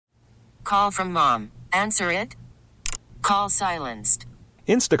Call from mom. Answer it. Call silenced.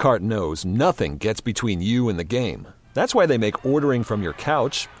 Instacart knows nothing gets between you and the game. That's why they make ordering from your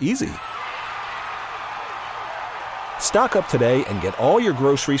couch easy. Stock up today and get all your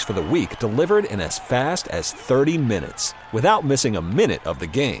groceries for the week delivered in as fast as 30 minutes without missing a minute of the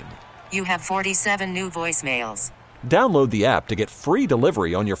game. You have 47 new voicemails. Download the app to get free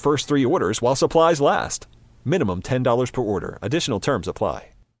delivery on your first 3 orders while supplies last. Minimum $10 per order. Additional terms apply.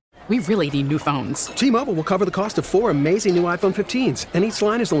 We really need new phones. T-Mobile will cover the cost of 4 amazing new iPhone 15s, and each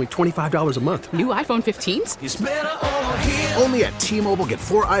line is only $25 a month. New iPhone 15s? It's better over here. Only at T-Mobile, get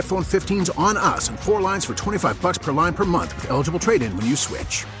 4 iPhone 15s on us and 4 lines for $25 per line per month with eligible trade-in when you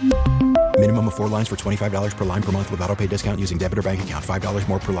switch. Minimum of 4 lines for $25 per line per month with autopay discount using debit or bank account. $5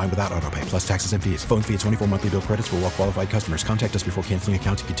 more per line without autopay, plus taxes and fees. Phone fee at 24 monthly bill credits for well-qualified customers. Contact us before canceling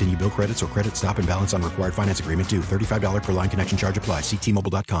account to continue bill credits or credit stop and balance on required finance agreement due. $35 per line connection charge applies. See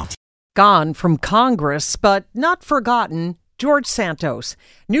T-Mobile.com. Gone from Congress, but not forgotten, George Santos.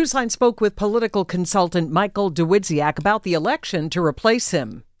 Newsline spoke with political consultant Michael Dawidziak about the election to replace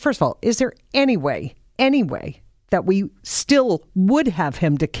him. First of all, is there any way that we still would have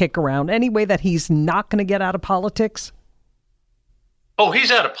him to kick around? Any way that he's not going to get out of politics? Oh,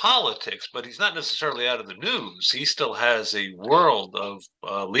 he's out of politics, but he's not necessarily out of the news. He still has a world of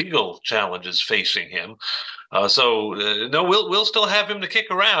legal challenges facing him. No, we'll still have him to kick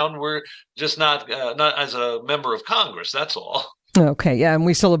around. We're just not as a member of Congress. That's all. Okay, yeah, and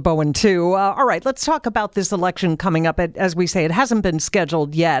we still have Bowen too. All right, let's talk about this election coming up. As we say, it hasn't been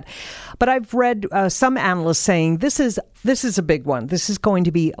scheduled yet, but I've read some analysts saying this is a big one. This is going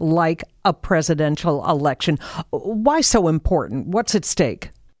to be like a presidential election. Why so important? What's at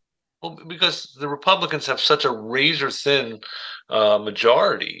stake? Well, because the Republicans have such a razor-thin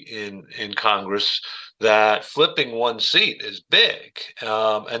majority in Congress that flipping one seat is big.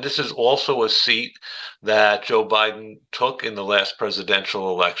 And this is also a seat that Joe Biden took in the last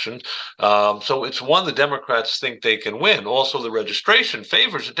presidential election. So it's one the Democrats think they can win. Also, the registration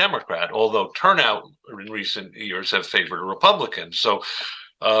favors a Democrat, although turnout in recent years have favored a Republican. So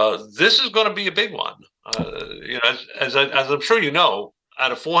this is going to be a big one. As I'm sure you know,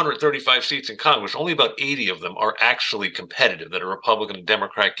 out of 435 seats in Congress, only about 80 of them are actually competitive, that a Republican and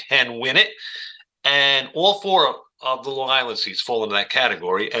Democrat can win it. And all 4 of the Long Island seats fall into that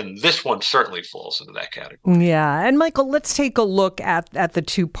category, and this one certainly falls into that category. Yeah, and Michael, let's take a look at the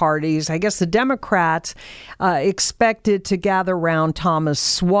two parties. I guess the Democrats expected to gather around Thomas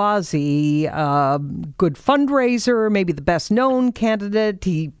Suozzi, good fundraiser, maybe the best-known candidate.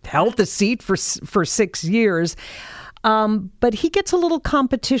 He held the seat for 6 years. But he gets a little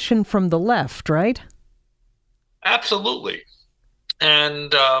competition from the left, right? Absolutely.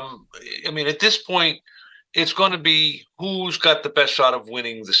 And, at this point, it's going to be who's got the best shot of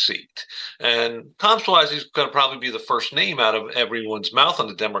winning the seat. And Tom Suozzi is going to probably be the first name out of everyone's mouth on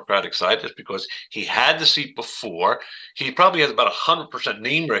the Democratic side, just because he had the seat before. He probably has about 100%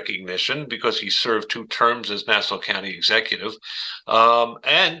 name recognition because he served 2 terms as Nassau County executive.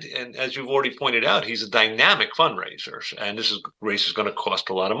 And as you've already pointed out, he's a dynamic fundraiser. And this race is going to cost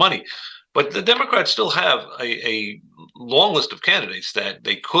a lot of money. But the Democrats still have a long list of candidates that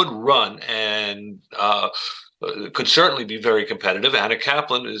they could run and could certainly be very competitive. Anna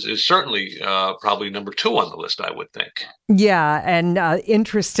Kaplan is certainly probably number 2 on the list, I would think. Yeah, and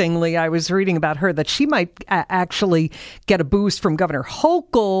interestingly, I was reading about her that she might actually get a boost from Governor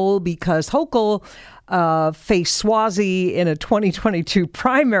Hochul, because Hochul face Suozzi in a 2022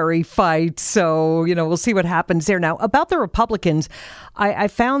 primary fight. So, we'll see what happens there. Now, about the Republicans, I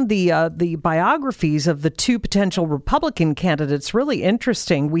found the biographies of the 2 potential Republican candidates really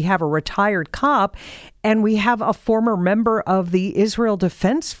interesting. We have a retired cop and we have a former member of the Israel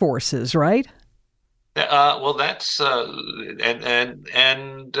Defense Forces, right? Well, that's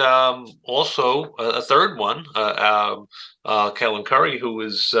also a third one, Kellen Curry, who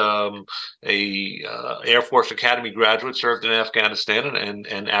is a Air Force Academy graduate, served in Afghanistan,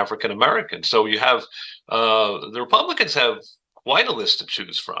 and African American. So you have the Republicans have quite a list to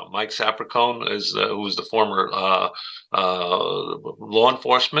choose from. Mike Sapricone who was the former law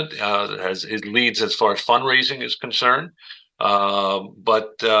enforcement, has his leads as far as fundraising is concerned.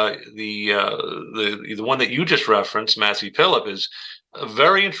 But the one that you just referenced, Massie Phillip, is a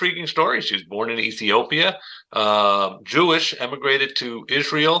very intriguing story. She was born in Ethiopia, Jewish, emigrated to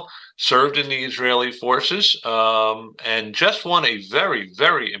Israel, served in the Israeli forces, and just won a very,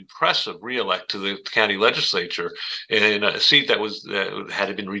 very impressive reelect to the county legislature in a seat that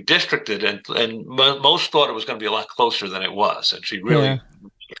had been redistricted, and most thought it was going to be a lot closer than it was, and she really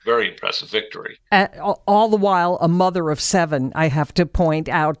very impressive victory. All the while, a mother of 7, I have to point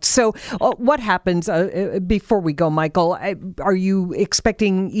out. So what happens before we go, Michael? Are you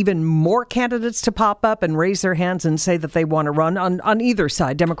expecting even more candidates to pop up and raise their hands and say that they want to run on either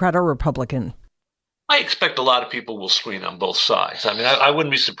side, Democrat or Republican? I expect a lot of people will screen on both sides. I mean, I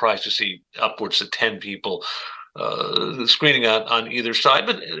wouldn't be surprised to see upwards of 10 people screening on either side.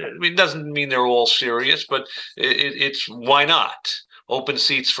 But it doesn't mean they're all serious, but it's why not? Open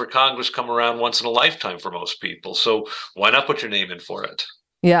seats for Congress come around once in a lifetime for most people. So why not put your name in for it?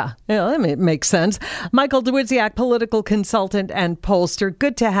 Yeah, it makes sense. Michael Dawidziak, political consultant and pollster.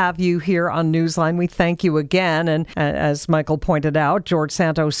 Good to have you here on Newsline. We thank you again. And as Michael pointed out, George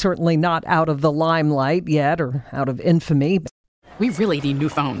Santos certainly not out of the limelight yet or out of infamy. We really need new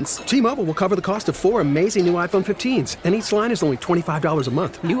phones. T-Mobile will cover the cost of 4 amazing new iPhone 15s, and each line is only $25 a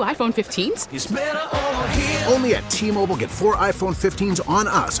month. New iPhone 15s? It's better over here. Only at T-Mobile, get 4 iPhone 15s on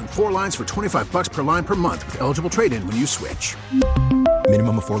us and 4 lines for $25 per line per month with eligible trade-in when you switch.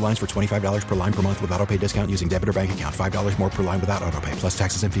 Minimum of 4 lines for $25 per line per month with auto-pay discount using debit or bank account. $5 more per line without auto-pay, plus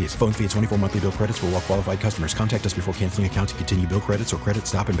taxes and fees. Phone fee at 24 monthly bill credits for well-qualified customers. Contact us before canceling account to continue bill credits or credit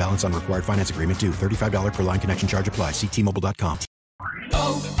stop and balance on required finance agreement due. $35 per line connection charge applies. See T-Mobile.com.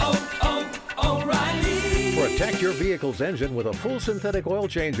 O'Reilly. Protect your vehicle's engine with a full synthetic oil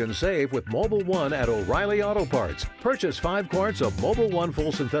change and save with Mobile One at O'Reilly Auto Parts. Purchase 5 quarts of Mobile One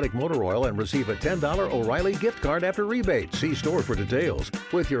full synthetic motor oil and receive a $10 O'Reilly gift card after rebate. See store for details.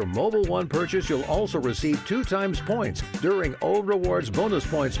 With your Mobile One purchase, you'll also receive 2 times points during O Rewards Bonus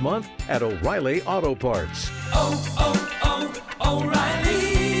Points Month at O'Reilly Auto Parts.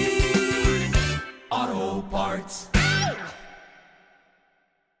 O'Reilly Auto Parts.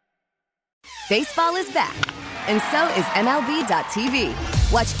 Baseball is back, and so is MLB.tv.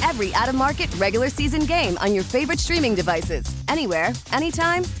 Watch every out-of-market regular season game on your favorite streaming devices, anywhere,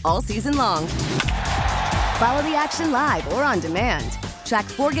 anytime, all season long. Follow the action live or on demand. Track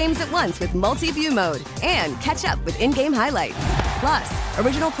 4 games at once with multi-view mode and catch up with in-game highlights. Plus,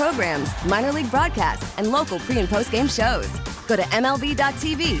 original programs, minor league broadcasts, and local pre- and post-game shows. Go to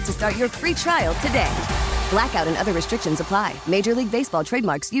MLB.tv to start your free trial today. Blackout and other restrictions apply. Major League Baseball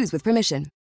trademarks used with permission.